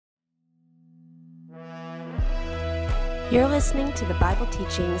You're listening to the Bible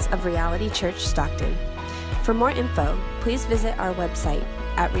teachings of Reality Church Stockton. For more info, please visit our website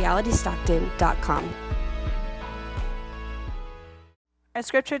at realitystockton.com. Our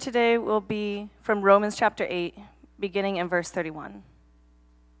scripture today will be from Romans chapter 8, beginning in verse 31.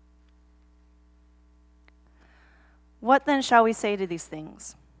 What then shall we say to these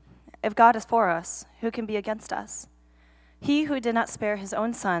things? If God is for us, who can be against us? He who did not spare his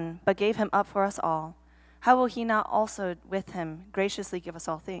own son, but gave him up for us all, how will he not also with him graciously give us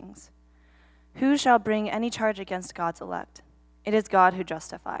all things? Who shall bring any charge against God's elect? It is God who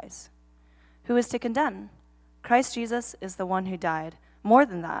justifies. Who is to condemn? Christ Jesus is the one who died, more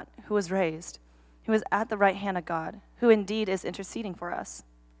than that, who was raised, who is at the right hand of God, who indeed is interceding for us.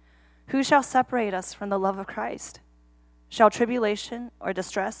 Who shall separate us from the love of Christ? Shall tribulation, or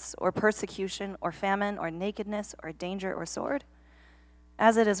distress, or persecution, or famine, or nakedness, or danger, or sword?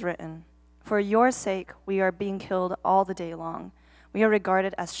 As it is written, for your sake we are being killed all the day long. We are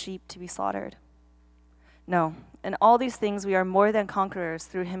regarded as sheep to be slaughtered. No, in all these things we are more than conquerors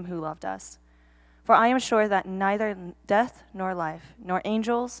through him who loved us. For I am sure that neither death nor life, nor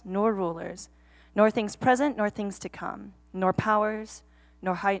angels, nor rulers, nor things present, nor things to come, nor powers,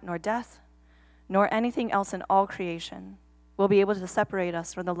 nor height, nor depth, nor anything else in all creation will be able to separate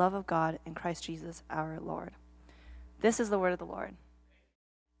us from the love of God in Christ Jesus our Lord. This is the word of the Lord.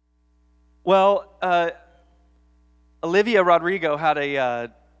 Well, Olivia Rodrigo had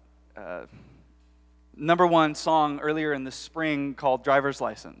a number one song earlier in the spring called Driver's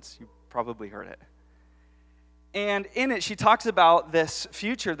License. You probably heard it. And in it, she talks about this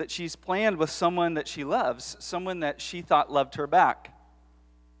future that she's planned with someone that she loves, someone that she thought loved her back.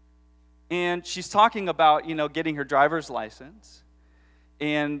 And she's talking about, getting her driver's license.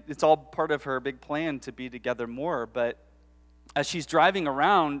 And it's all part of her big plan to be together more. But as she's driving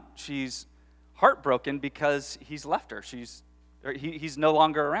around, she's heartbroken because he's left her. He's no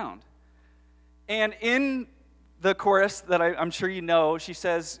longer around. And in the chorus that I'm sure you know, she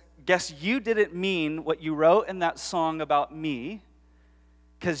says, guess you didn't mean what you wrote in that song about me,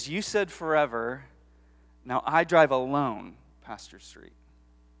 because you said forever, now I drive alone, Pastor Street.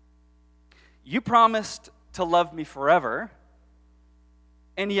 You promised to love me forever,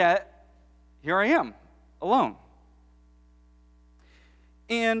 and yet, here I am, alone.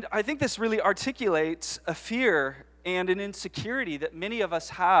 And I think this really articulates a fear and an insecurity that many of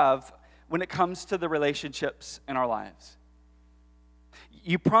us have when it comes to the relationships in our lives.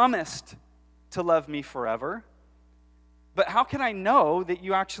 You promised to love me forever, but how can I know that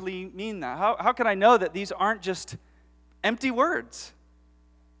you actually mean that? How can I know that these aren't just empty words?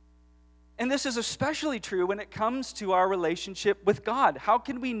 And this is especially true when it comes to our relationship with God. How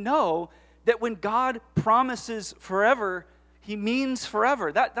can we know that when God promises forever, he means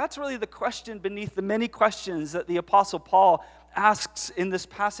forever? That's really the question beneath the many questions that the Apostle Paul asks in this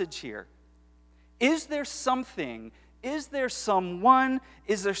passage here. Is there something, is there someone,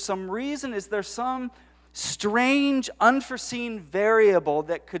 is there some reason, is there some strange, unforeseen variable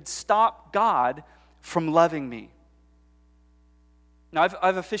that could stop God from loving me? Now,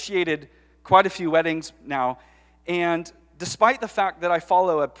 I've officiated quite a few weddings now, and despite the fact that I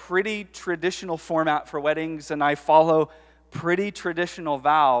follow a pretty traditional format for weddings and I follow pretty traditional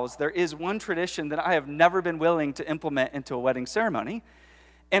vows, there is one tradition that I have never been willing to implement into a wedding ceremony,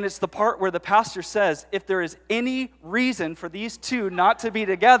 and it's the part where the pastor says, if there is any reason for these two not to be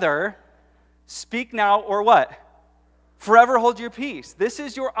together, speak now or what? Forever hold your peace. This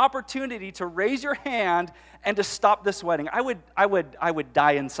is your opportunity to raise your hand and to stop this wedding. I would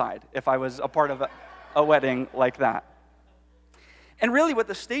die inside if I was a part of a wedding like that. And really what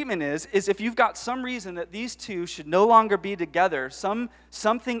the statement is if you've got some reason that these two should no longer be together,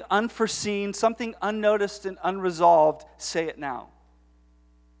 something unforeseen, something unnoticed and unresolved, say it now.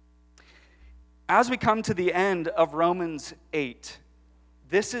 As we come to the end of Romans 8,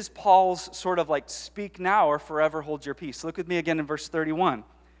 this is Paul's sort of like speak now or forever hold your peace. Look with me again in verse 31.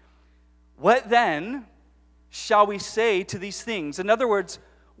 What then shall we say to these things? In other words,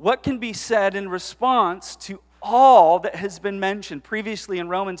 what can be said in response to all that has been mentioned previously in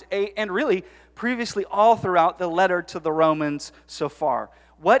Romans 8 and really previously all throughout the letter to the Romans so far?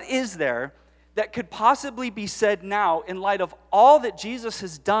 What is there that could possibly be said now in light of all that Jesus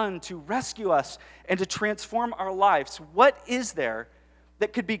has done to rescue us and to transform our lives? What is there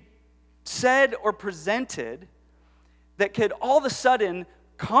that could be said or presented that could all of a sudden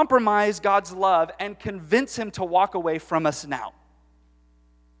compromise God's love and convince him to walk away from us now?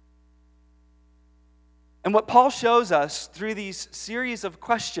 And what Paul shows us through these series of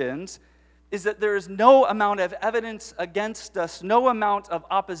questions is that there is no amount of evidence against us, no amount of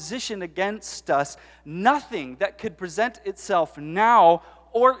opposition against us, nothing that could present itself now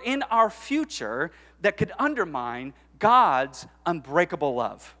or in our future that could undermine God's unbreakable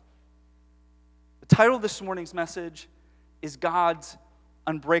love. The title of this morning's message is God's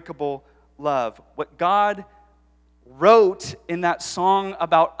Unbreakable Love. What God wrote in that song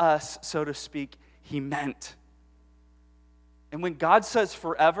about us, so to speak, He meant. And when God says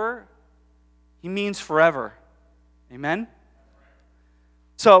forever, He means forever. Amen?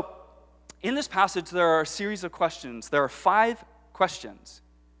 So, in this passage, there are a series of questions. There are 5 questions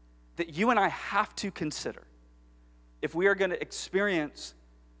that you and I have to consider if we are going to experience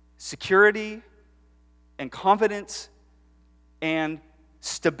security and confidence and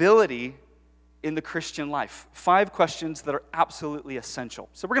stability in the Christian life. 5 questions that are absolutely essential.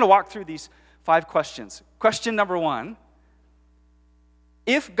 So we're going to walk through these 5 questions. Question number 1,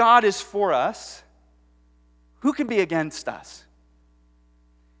 if God is for us, who can be against us?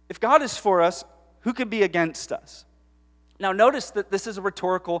 If God is for us, who can be against us? Now notice that this is a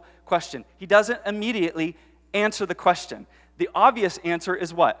rhetorical question. He doesn't immediately answer the question. The obvious answer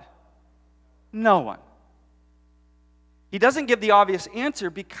is what? No one. He doesn't give the obvious answer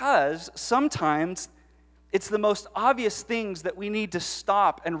because sometimes it's the most obvious things that we need to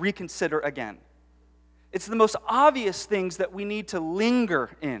stop and reconsider again. It's the most obvious things that we need to linger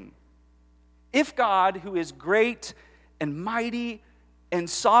in. If God, who is great and mighty and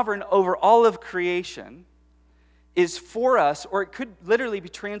sovereign over all of creation, is for us, or it could literally be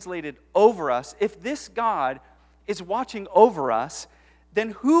translated over us, if this God is watching over us,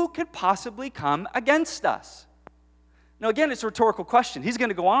 then who could possibly come against us? Now, again, it's a rhetorical question. He's going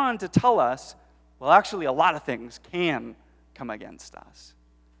to go on to tell us, well, actually, a lot of things can come against us.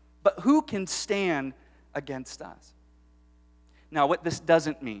 But who can stand against us? Now, what this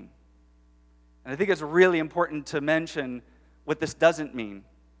doesn't mean, and I think it's really important to mention what this doesn't mean.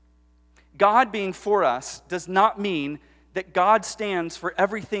 God being for us does not mean that God stands for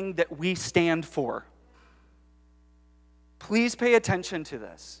everything that we stand for. Please pay attention to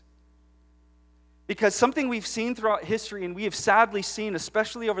this. Because something we've seen throughout history, and we have sadly seen,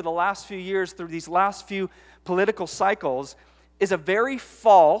 especially over the last few years, through these last few political cycles, is a very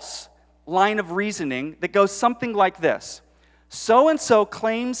false line of reasoning that goes something like this. So-and-so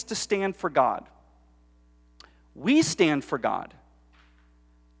claims to stand for God. We stand for God.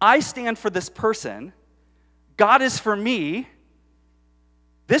 I stand for this person. God is for me.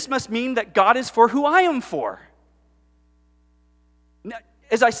 This must mean that God is for who I am for. Now,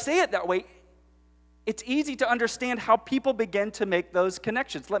 as I say it that way, it's easy to understand how people begin to make those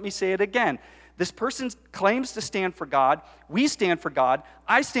connections. Let me say it again. This person claims to stand for God. We stand for God.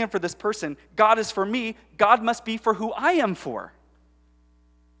 I stand for this person. God is for me. God must be for who I am for.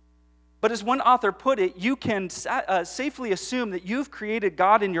 But as one author put it, you can safely assume that you've created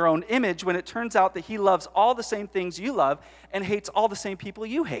God in your own image when it turns out that He loves all the same things you love and hates all the same people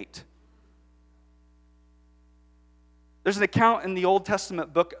you hate. There's an account in the Old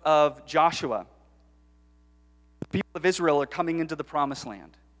Testament book of Joshua. The people of Israel are coming into the Promised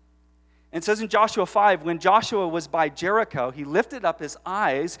Land. And it says in Joshua 5, when Joshua was by Jericho, he lifted up his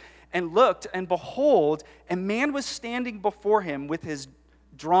eyes and looked, and behold, a man was standing before him with his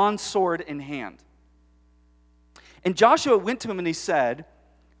drawn sword in hand. And Joshua went to him and he said,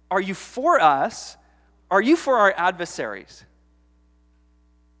 "Are you for us? Are you for our adversaries?"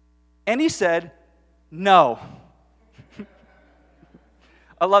 And he said, "No."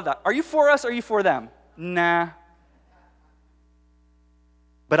 I love that. Are you for us? Are you for them? Nah.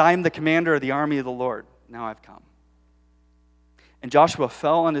 But I am the commander of the army of the Lord. Now I've come. And Joshua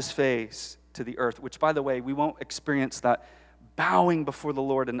fell on his face to the earth, which, by the way, we won't experience that bowing before the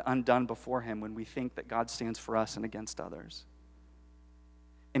Lord and undone before Him when we think that God stands for us and against others.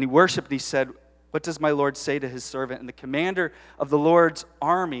 And he worshiped and he said, "What does my Lord say to his servant?" And the commander of the Lord's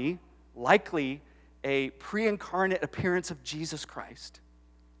army, likely a pre-incarnate appearance of Jesus Christ,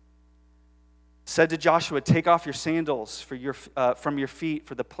 said to Joshua, "Take off your sandals from your feet,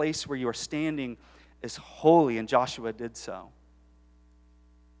 for the place where you are standing is holy." And Joshua did so.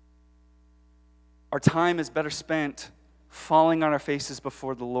 Our time is better spent falling on our faces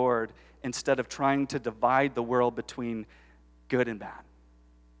before the Lord instead of trying to divide the world between good and bad.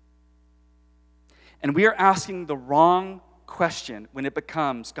 And we are asking the wrong question when it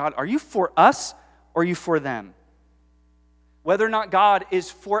becomes, God, are you for us or are you for them? Whether or not God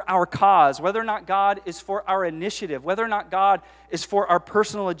is for our cause, whether or not God is for our initiative, whether or not God is for our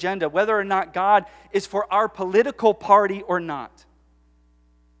personal agenda, whether or not God is for our political party or not.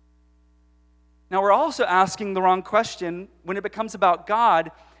 Now, we're also asking the wrong question when it becomes about God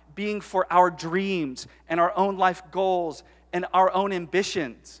being for our dreams and our own life goals and our own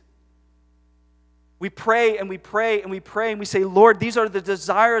ambitions. We pray and we pray and we pray and we say, Lord, these are the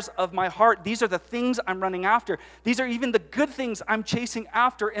desires of my heart. These are the things I'm running after. These are even the good things I'm chasing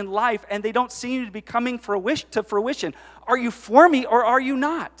after in life, and they don't seem to be coming to fruition. Are you for me or are you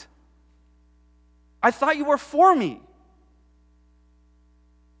not? I thought you were for me.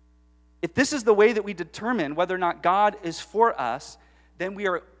 If this is the way that we determine whether or not God is for us, then we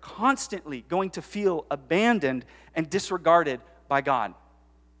are constantly going to feel abandoned and disregarded by God.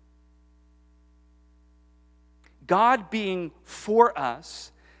 God being for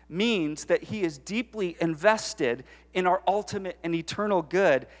us means that He is deeply invested in our ultimate and eternal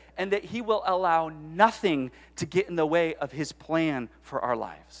good, and that He will allow nothing to get in the way of His plan for our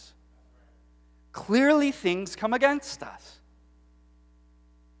lives. Clearly, things come against us.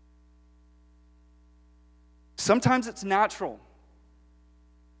 Sometimes it's natural.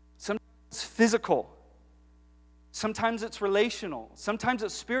 Sometimes it's physical. Sometimes it's relational. Sometimes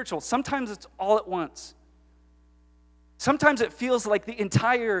it's spiritual. Sometimes it's all at once. Sometimes it feels like the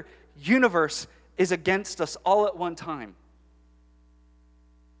entire universe is against us all at one time.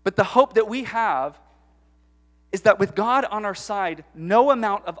 But the hope that we have is that with God on our side, no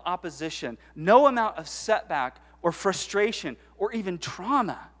amount of opposition, no amount of setback or frustration or even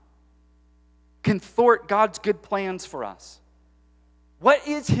trauma can thwart God's good plans for us. What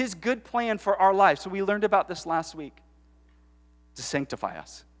is His good plan for our life? So we learned about this last week. To sanctify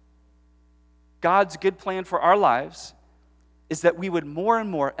us. God's good plan for our lives is that we would more and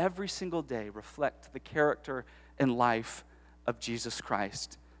more every single day reflect the character and life of Jesus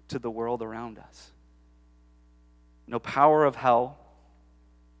Christ to the world around us. No power of hell,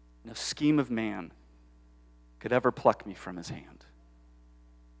 no scheme of man could ever pluck me from His hand.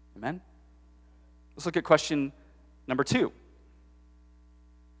 Amen? Let's look at question number 2.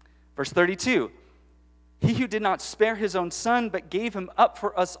 Verse 32. He who did not spare His own Son, but gave Him up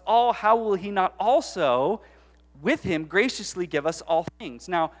for us all, how will He not also with Him graciously give us all things?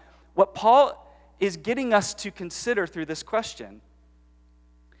 Now, what Paul is getting us to consider through this question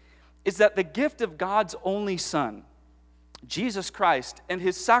is that the gift of God's only Son, Jesus Christ, and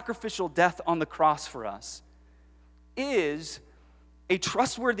His sacrificial death on the cross for us is a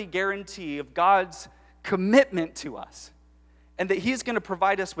trustworthy guarantee of God's commitment to us, and that He is going to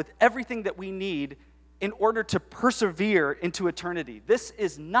provide us with everything that we need in order to persevere into eternity. This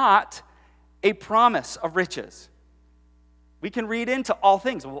is not a promise of riches. We can read into all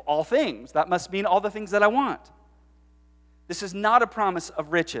things. Well, all things, that must mean all the things that I want. This is not a promise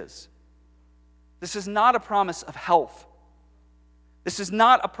of riches. This is not a promise of health. This is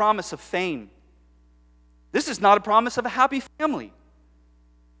not a promise of fame. This is not a promise of a happy family.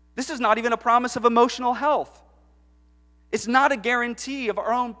 This is not even a promise of emotional health. It's not a guarantee of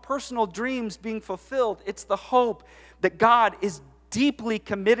our own personal dreams being fulfilled. It's the hope that God is deeply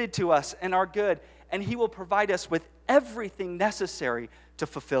committed to us and our good, and He will provide us with everything necessary to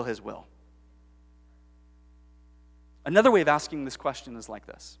fulfill His will. Another way of asking this question is like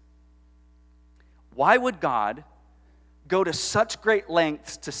this. Why would God go to such great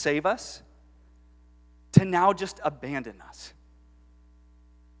lengths to save us, to now just abandon us?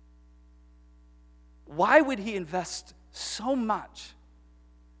 Why would He invest so much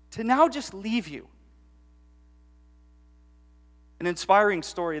to now just leave you? An inspiring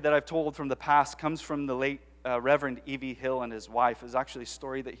story that I've told from the past comes from the late Reverend E.V. Hill and his wife. It was actually a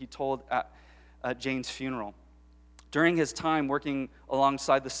story that he told at Jane's funeral. During his time working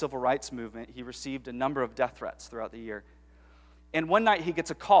alongside the civil rights movement, he received a number of death threats throughout the year. And one night he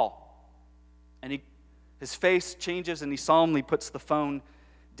gets a call, and his face changes, and he solemnly puts the phone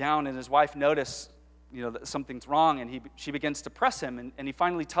down, and his wife notices that something's wrong, and she begins to press him, and he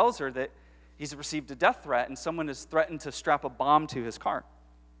finally tells her that he's received a death threat, and someone has threatened to strap a bomb to his car.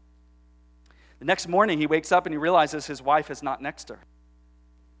 The next morning, he wakes up and he realizes his wife is not next to her.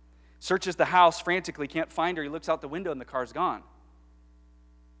 Searches the house frantically, can't find her. He looks out the window and the car's gone.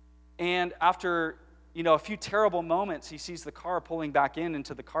 And after, a few terrible moments, he sees the car pulling back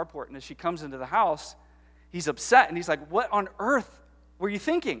into the carport, and as she comes into the house, he's upset, and he's like, "What on earth were you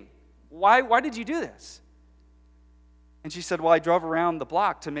thinking? Why did you do this?" And she said, "Well, I drove around the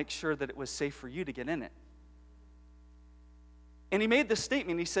block to make sure that it was safe for you to get in it." And he made this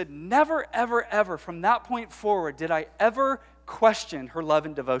statement. He said, "Never, ever, ever, from that point forward, did I ever question her love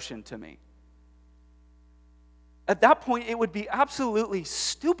and devotion to me." At that point, it would be absolutely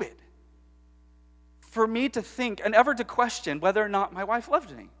stupid for me to think and ever to question whether or not my wife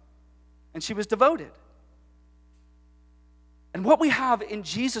loved me and she was devoted. And what we have in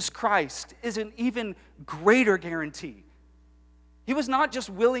Jesus Christ is an even greater guarantee He was not just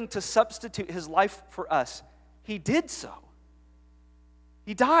willing to substitute his life for us. He did so.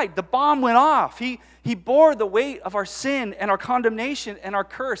 He died. The bomb went off. He bore the weight of our sin and our condemnation and our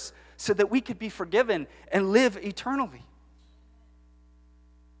curse so that we could be forgiven and live eternally.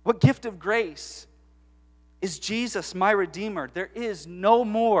 What gift of grace is Jesus, my Redeemer? There is no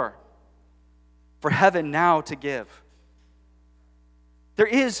more for heaven now to give. There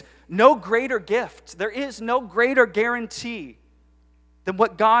is no greater gift. There is no greater guarantee than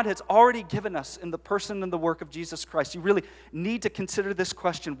what God has already given us in the person and the work of Jesus Christ. You really need to consider this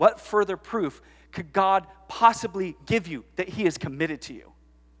question. What further proof could God possibly give you that he is committed to you?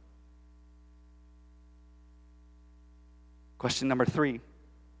 Question number 3.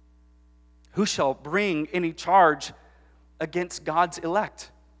 Who shall bring any charge against God's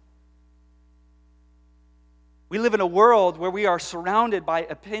elect? We live in a world where we are surrounded by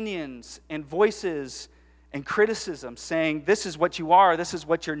opinions and voices and criticism saying, this is what you are, this is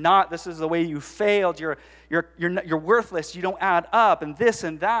what you're not, this is the way you failed, you're worthless, you don't add up, and this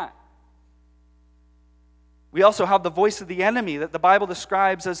and that. We also have the voice of the enemy that the Bible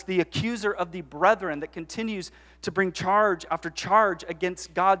describes as the accuser of the brethren that continues to bring charge after charge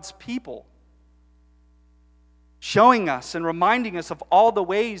against God's people, showing us and reminding us of all the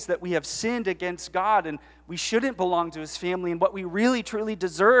ways that we have sinned against God and we shouldn't belong to his family, and what we really truly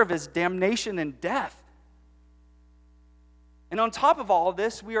deserve is damnation and death. And on top of all of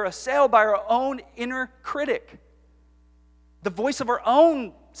this, we are assailed by our own inner critic, the voice of our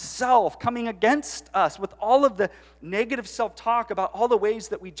own self coming against us with all of the negative self-talk about all the ways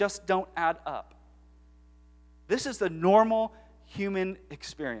that we just don't add up. This is the normal human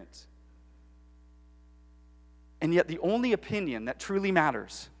experience. And yet the only opinion that truly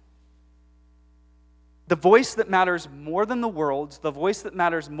matters, the voice that matters more than the world's, the voice that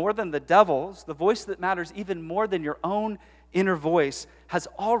matters more than the devil's, the voice that matters even more than your own inner voice, has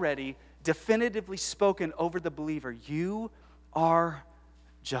already definitively spoken over the believer. You are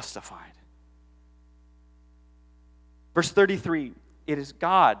justified. Verse 33, it is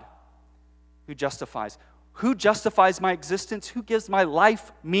God who justifies. Who justifies my existence? Who gives my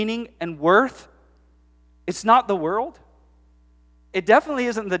life meaning and worth? It's not the world. It definitely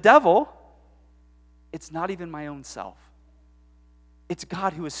isn't the devil. It's not even my own self. It's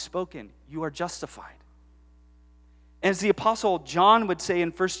God who has spoken. You are justified. As the Apostle John would say in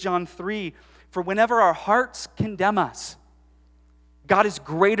 1 John 3, for whenever our hearts condemn us, God is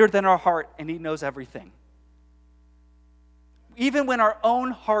greater than our heart and he knows everything. Even when our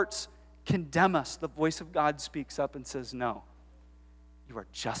own hearts condemn us, the voice of God speaks up and says, no, you are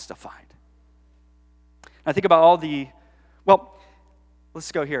justified. I think about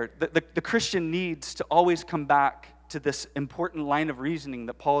let's go here. The Christian needs to always come back to this important line of reasoning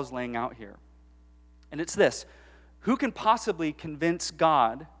that Paul is laying out here. And it's this: who can possibly convince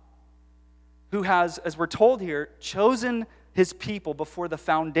God, who has, as we're told here, chosen his people before the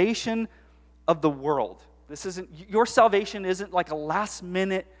foundation of the world? Your salvation isn't like a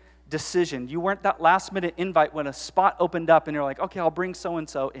last-minute decision. You weren't that last-minute invite when a spot opened up and you're like, okay, I'll bring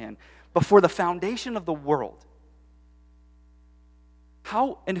so-and-so in. Before the foundation of the world.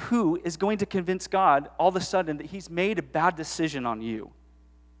 How and who is going to convince God all of a sudden that he's made a bad decision on you?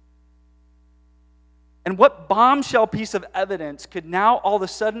 And what bombshell piece of evidence could now all of a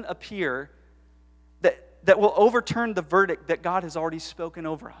sudden appear that will overturn the verdict that God has already spoken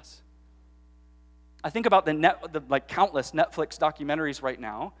over us? I think about the countless Netflix documentaries right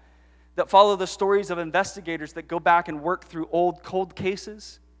now that follow the stories of investigators that go back and work through old cold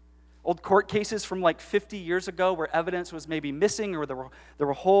cases, old court cases from like 50 years ago where evidence was maybe missing or there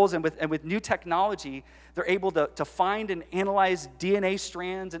were holes. And with new technology, they're able to find and analyze DNA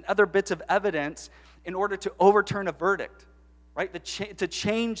strands and other bits of evidence in order to overturn a verdict, right? To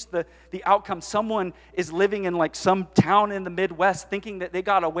change the outcome. Someone is living in like some town in the Midwest thinking that they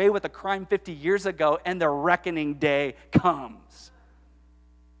got away with a crime 50 years ago and their reckoning day comes.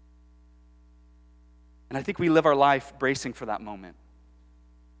 And I think we live our life bracing for that moment.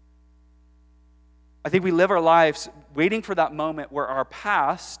 I think we live our lives waiting for that moment where our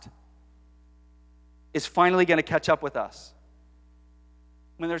past is finally going to catch up with us.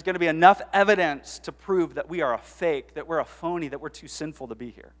 When there's going to be enough evidence to prove that we are a fake, that we're a phony, that we're too sinful to be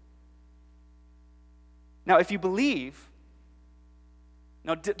here. Now, if you believe,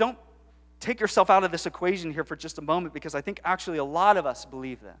 don't take yourself out of this equation here for just a moment, because I think actually a lot of us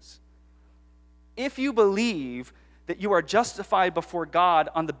believe this. If you believe that you are justified before God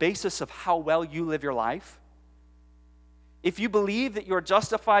on the basis of how well you live your life, if you believe that you are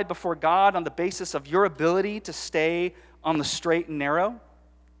justified before God on the basis of your ability to stay on the straight and narrow,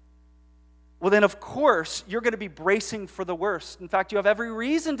 well, then of course you're going to be bracing for the worst. In fact, you have every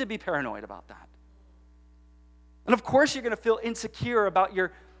reason to be paranoid about that. And of course you're going to feel insecure about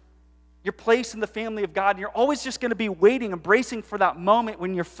your place in the family of God. And you're always just going to be waiting and bracing for that moment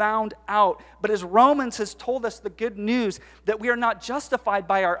when you're found out. But as Romans has told us the good news that we are not justified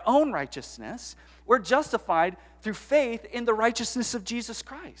by our own righteousness, we're justified through faith in the righteousness of Jesus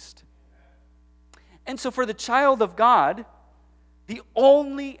Christ. And so for the child of God, the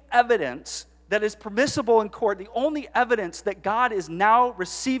only evidence that is permissible in court, the only evidence that God is now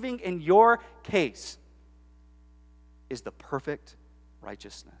receiving in your case is the perfect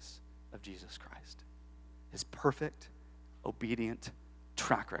righteousness of Jesus Christ. His perfect, obedient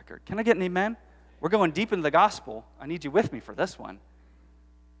track record. Can I get an amen? We're going deep into the gospel. I need you with me for this one.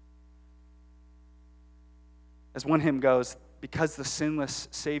 As one hymn goes, because the sinless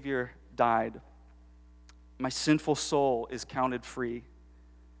Savior died, my sinful soul is counted free.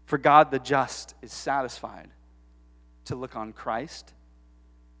 For God the just is satisfied to look on Christ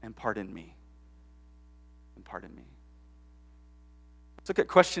and pardon me. And pardon me. Let's look at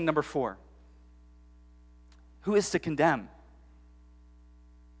question number 4. Who is to condemn?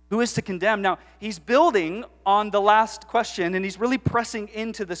 Who is to condemn? Now, he's building on the last question, and he's really pressing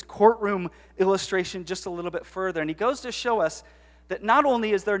into this courtroom illustration just a little bit further. And he goes to show us that not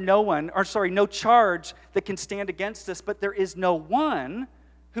only is there no charge that can stand against us, but there is no one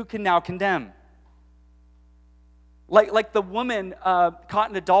who can now condemn. Like the woman caught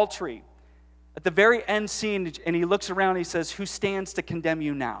in adultery. At the very end scene, and he looks around and he says, who stands to condemn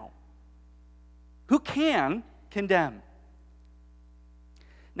you now? Who can condemn?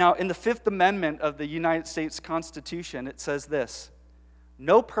 Now, in the Fifth Amendment of the United States Constitution, it says this: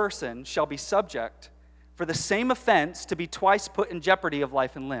 no person shall be subject for the same offense to be twice put in jeopardy of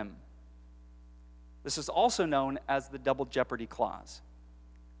life and limb. This is also known as the double jeopardy clause,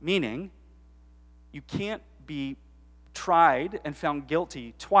 meaning you can't be tried and found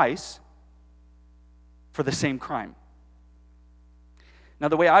guilty twice for the same crime. Now,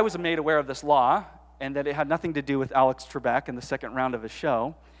 the way I was made aware of this law, and that it had nothing to do with Alex Trebek in the second round of his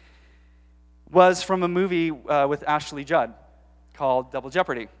show, was from a movie with Ashley Judd called Double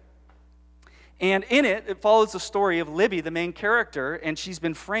Jeopardy. And in it, it follows the story of Libby, the main character, and she's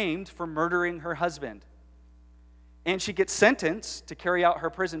been framed for murdering her husband. And she gets sentenced to carry out her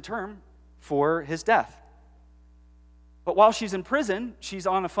prison term for his death. But while she's in prison, she's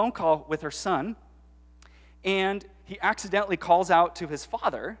on a phone call with her son, and he accidentally calls out to his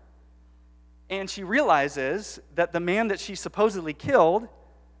father, and she realizes that the man that she supposedly killed,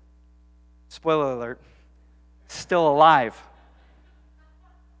 spoiler alert, still alive.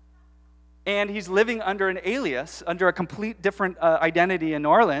 And he's living under an alias, under a complete different identity in New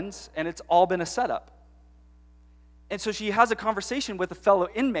Orleans, and it's all been a setup. And so she has a conversation with a fellow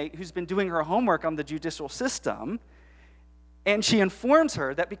inmate who's been doing her homework on the judicial system, and she informs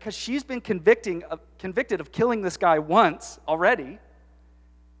her that because she's been convicted of killing this guy once already,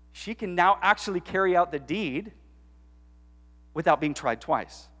 she can now actually carry out the deed without being tried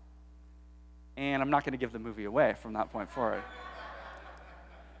twice. And I'm not going to give the movie away from that point forward.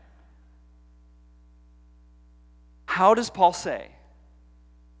 How does Paul say?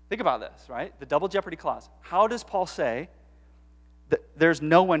 Think about this, right? The double jeopardy clause. How does Paul say that there's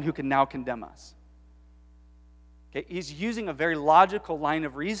no one who can now condemn us? Okay, he's using a very logical line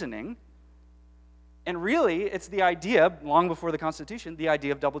of reasoning. And really, it's the idea, long before the Constitution, the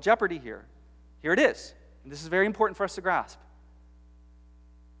idea of double jeopardy here. Here it is. And this is very important for us to grasp.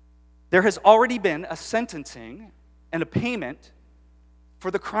 There has already been a sentencing and a payment for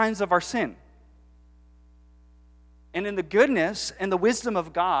the crimes of our sin. And in the goodness and the wisdom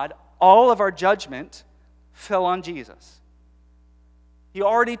of God, all of our judgment fell on Jesus. He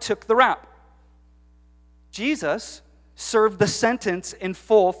already took the rap. Jesus served the sentence in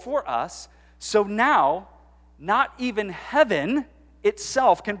full for us, so now, not even heaven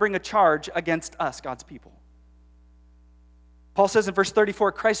itself can bring a charge against us, God's people. Paul says in verse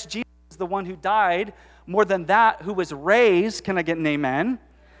 34, Christ Jesus is the one who died, more than that, who was raised, can I get an amen?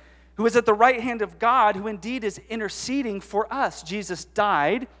 Who is at the right hand of God, who indeed is interceding for us. Jesus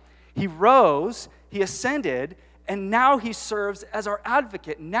died, he rose, he ascended, and now he serves as our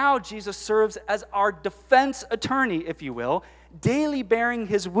advocate. Now Jesus serves as our defense attorney, if you will, daily bearing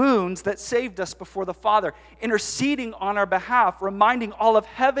his wounds that saved us before the Father, interceding on our behalf, reminding all of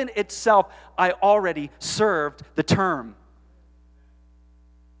heaven itself, I already served the term.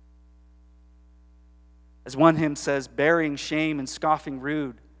 As one hymn says, bearing shame and scoffing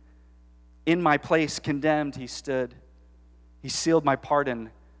rude, in my place condemned he stood. He sealed my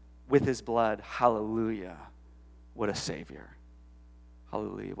pardon with his blood. Hallelujah. What a Savior.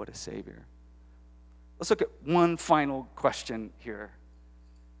 Hallelujah. What a Savior. Let's look at one final question here.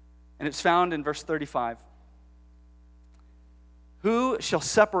 And it's found in verse 35. Who shall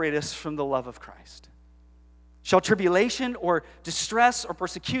separate us from the love of Christ? Shall tribulation or distress or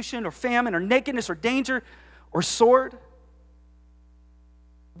persecution or famine or nakedness or danger or sword?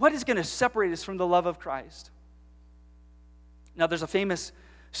 What is going to separate us from the love of Christ? Now, there's a famous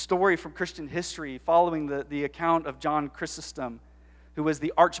story from Christian history following the account of John Chrysostom, who was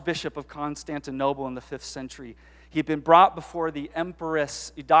the Archbishop of Constantinople in the 5th century. He had been brought before the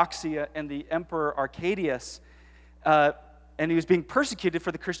Empress Eudoxia and the Emperor Arcadius, and he was being persecuted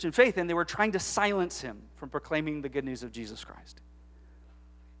for the Christian faith, and they were trying to silence him from proclaiming the good news of Jesus Christ.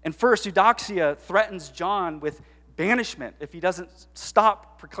 And first, Eudoxia threatens John with banishment if he doesn't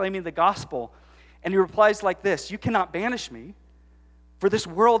stop proclaiming the gospel. And he replies like this, "You cannot banish me, for this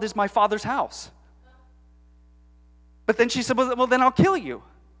world is my Father's house." But then she said, well, then I'll kill you.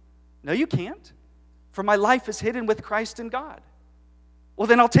 "No, you can't, for my life is hidden with Christ in God." "Well,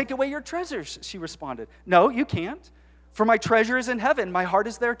 then I'll take away your treasures," she responded. "No, you can't, for my treasure is in heaven. My heart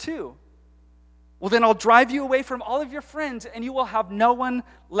is there too." "Well, then I'll drive you away from all of your friends, and you will have no one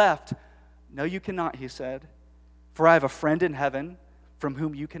left." "No, you cannot," he said, "for I have a friend in heaven from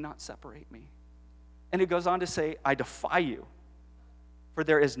whom you cannot separate me." And it goes on to say, "I defy you, for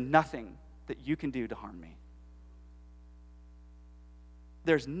there is nothing that you can do to harm me."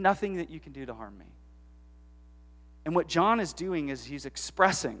 There's nothing that you can do to harm me. And what John is doing is he's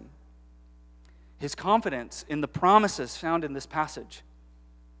expressing his confidence in the promises found in this passage.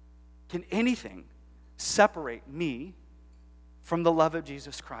 Can anything separate me from the love of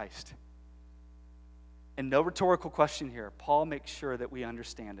Jesus Christ? And no rhetorical question here. Paul makes sure that we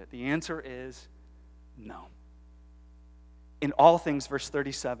understand it. The answer is no. In all things, verse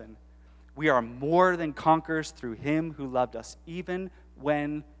 37, we are more than conquerors through him who loved us. Even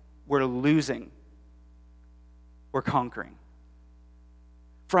when we're losing, we're conquering.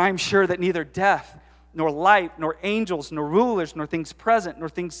 "For I am sure that neither death, nor life, nor angels, nor rulers, nor things present, nor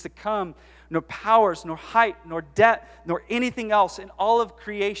things to come, nor powers, nor height, nor depth, nor anything else in all of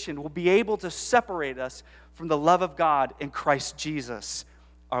creation will be able to separate us from the love of God in Christ Jesus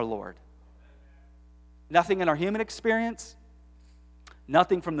our Lord." Nothing in our human experience,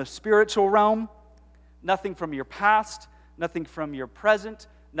 nothing from the spiritual realm, nothing from your past, nothing from your present,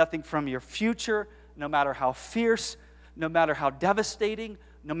 nothing from your future, no matter how fierce, no matter how devastating,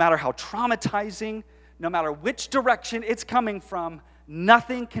 no matter how traumatizing, no matter which direction it's coming from,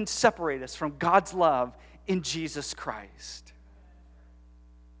 nothing can separate us from God's love in Jesus Christ.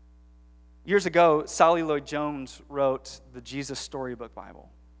 Years ago, Sally Lloyd Jones wrote the Jesus Storybook Bible.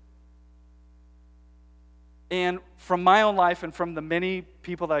 And from my own life and from the many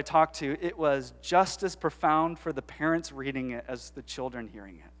people that I talked to, it was just as profound for the parents reading it as the children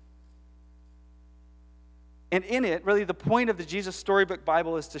hearing it. And in it, really the point of the Jesus Storybook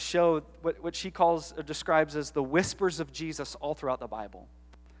Bible is to show what she calls or describes as the whispers of Jesus all throughout the Bible.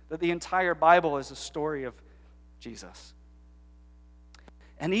 That the entire Bible is a story of Jesus.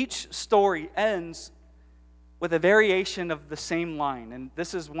 And each story ends with a variation of the same line. And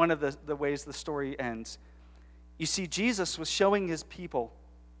this is one of the ways the story ends. You see, Jesus was showing his people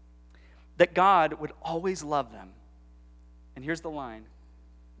that God would always love them. And here's the line: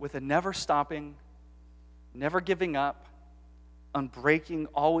 with a never stopping, never giving up, unbreaking,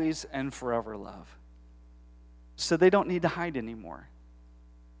 always and forever love. So they don't need to hide anymore,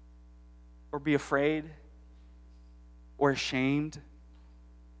 or be afraid, or ashamed.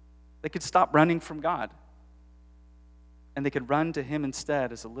 They could stop running from God, and they could run to him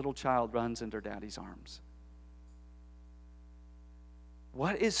instead as a little child runs into daddy's arms.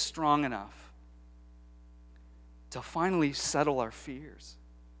 What is strong enough to finally settle our fears?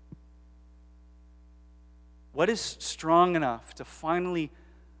 What is strong enough to finally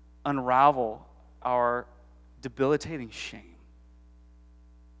unravel our debilitating shame?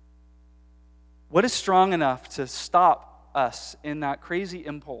 What is strong enough to stop us in that crazy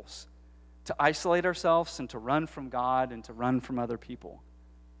impulse to isolate ourselves and to run from God and to run from other people?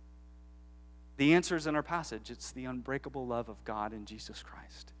 The answer is in our passage. It's the unbreakable love of God in Jesus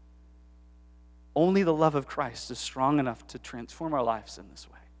Christ. Only the love of Christ is strong enough to transform our lives in this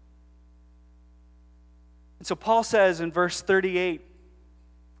way. And so Paul says in verse 38,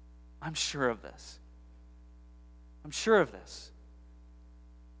 I'm sure of this. I'm sure of this.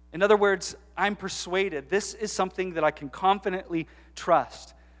 In other words, I'm persuaded. This is something that I can confidently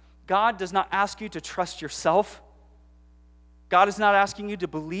trust. God does not ask you to trust yourself. God is not asking you to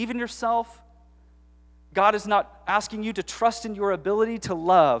believe in yourself. God is not asking you to trust in your ability to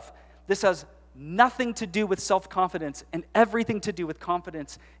love. This has nothing to do with self-confidence and everything to do with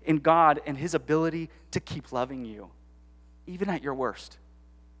confidence in God and his ability to keep loving you, even at your worst.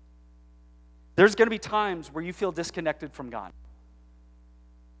 There's going to be times where you feel disconnected from God.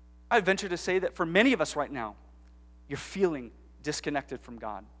 I venture to say that for many of us right now, you're feeling disconnected from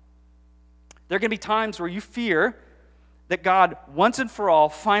God. There are going to be times where you fear that God, once and for all,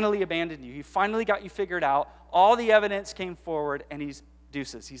 finally abandoned you. He finally got you figured out. All the evidence came forward, and he's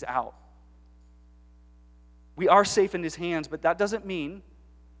deuces. He's out. We are safe in his hands, but that doesn't mean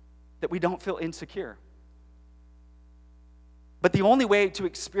that we don't feel insecure. But the only way to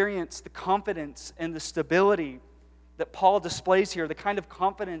experience the confidence and the stability that Paul displays here, the kind of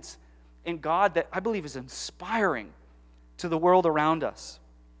confidence in God that I believe is inspiring to the world around us,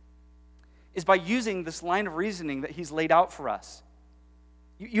 is by using this line of reasoning that he's laid out for us.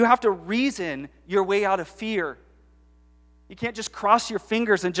 You have to reason your way out of fear. You can't just cross your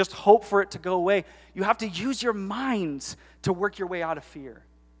fingers and just hope for it to go away. You have to use your minds to work your way out of fear.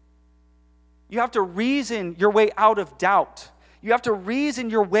 You have to reason your way out of doubt. You have to reason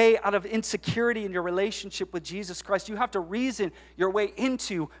your way out of insecurity in your relationship with Jesus Christ. You have to reason your way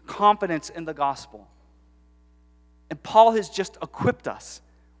into confidence in the gospel. And Paul has just equipped us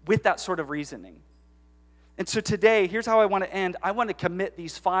with that sort of reasoning. And so today, here's how I want to end. I want to commit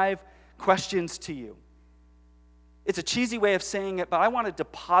these 5 questions to you. It's a cheesy way of saying it, but I want to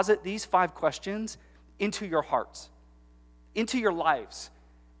deposit these 5 questions into your hearts, into your lives,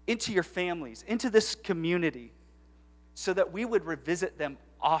 into your families, into this community, so that we would revisit them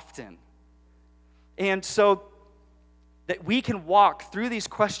often. And so that we can walk through these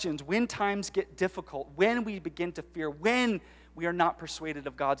questions when times get difficult, when we begin to fear, when we are not persuaded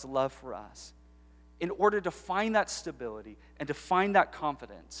of God's love for us, in order to find that stability and to find that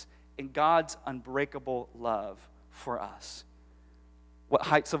confidence in God's unbreakable love for us. What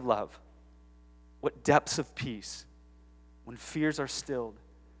heights of love, what depths of peace, when fears are stilled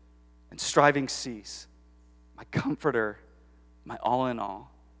and striving cease. My comforter, my all in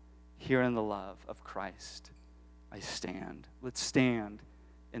all, here in the love of Christ, I stand. Let's stand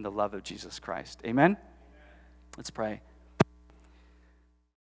in the love of Jesus Christ. Amen? Let's pray.